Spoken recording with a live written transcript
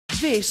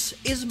This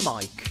is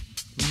Mike.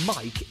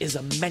 Mike is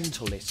a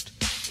mentalist.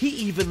 He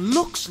even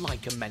looks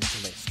like a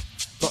mentalist.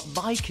 But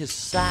Mike is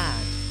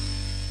sad.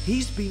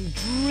 He's been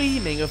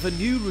dreaming of a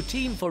new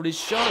routine for his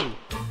show.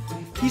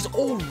 He's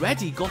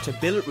already got a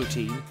billet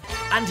routine,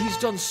 and he's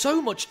done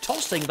so much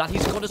tossing that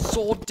he's got a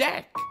sore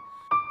deck.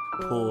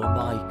 Poor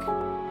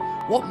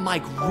Mike. What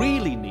Mike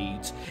really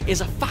needs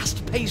is a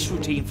fast-paced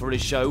routine for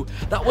his show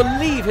that will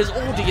leave his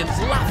audience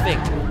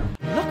laughing.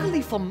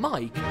 Luckily for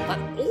Mike,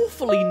 that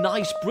awfully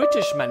nice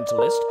British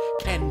mentalist,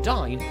 Ken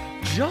Dyne,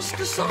 just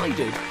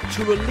decided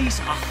to release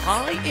a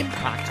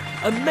high-impact,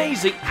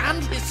 amazing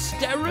and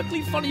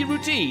hysterically funny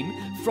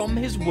routine from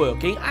his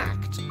working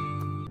act.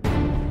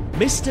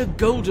 Mr.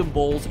 Golden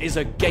Balls is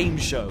a game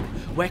show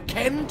where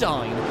Ken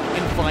Dyne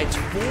invites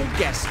 4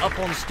 guests up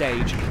on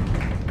stage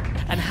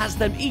and has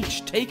them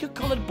each take a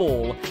coloured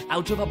ball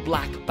out of a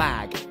black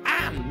bag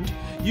and,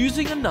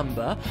 using a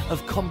number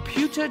of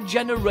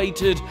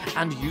computer-generated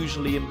and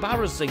usually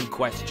embarrassing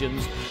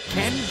questions,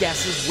 Ken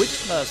guesses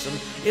which person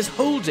is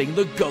holding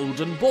the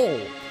golden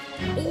ball,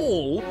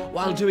 all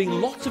while doing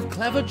lots of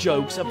clever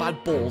jokes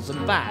about balls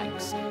and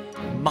bags.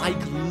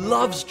 Mike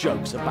loves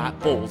jokes about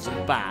balls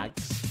and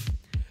bags.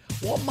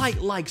 What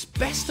Mike likes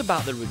best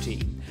about the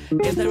routine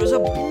is there is a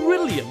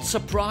brilliant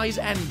surprise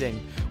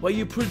ending where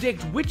you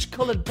predict which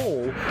coloured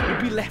ball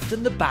will be left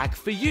in the bag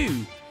for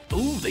you.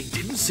 Ooh, they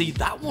didn't see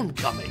that one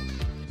coming.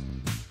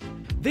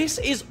 This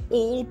is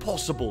all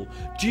possible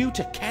due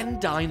to Ken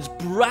Dyne's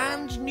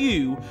brand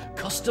new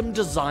custom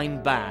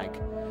design bag.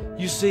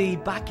 You see,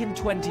 back in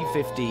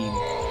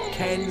 2015,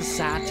 Ken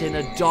sat in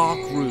a dark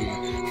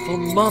room for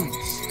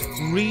months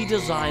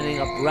redesigning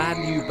a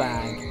brand new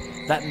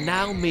bag that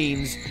now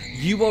means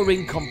you are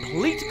in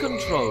complete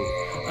control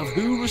of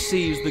who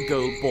receives the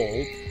gold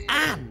ball,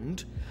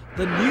 and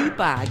the new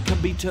bag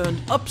can be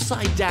turned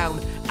upside down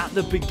at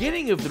the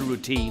beginning of the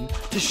routine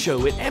to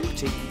show it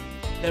empty.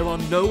 There are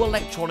no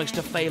electronics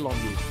to fail on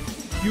you.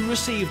 You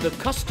receive the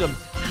custom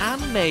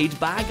handmade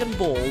bag and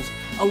balls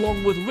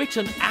along with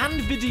written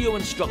and video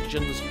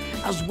instructions,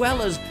 as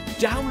well as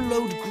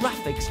download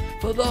graphics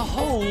for the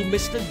whole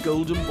Mr.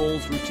 Golden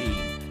Balls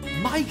routine.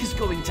 Mike is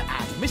going to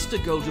add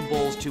Mr. Golden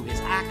Balls to his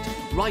act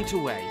right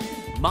away.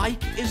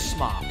 Mike is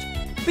smart.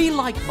 Be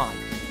like Mike.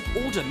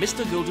 Order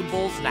Mr. Golden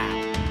Balls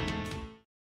now.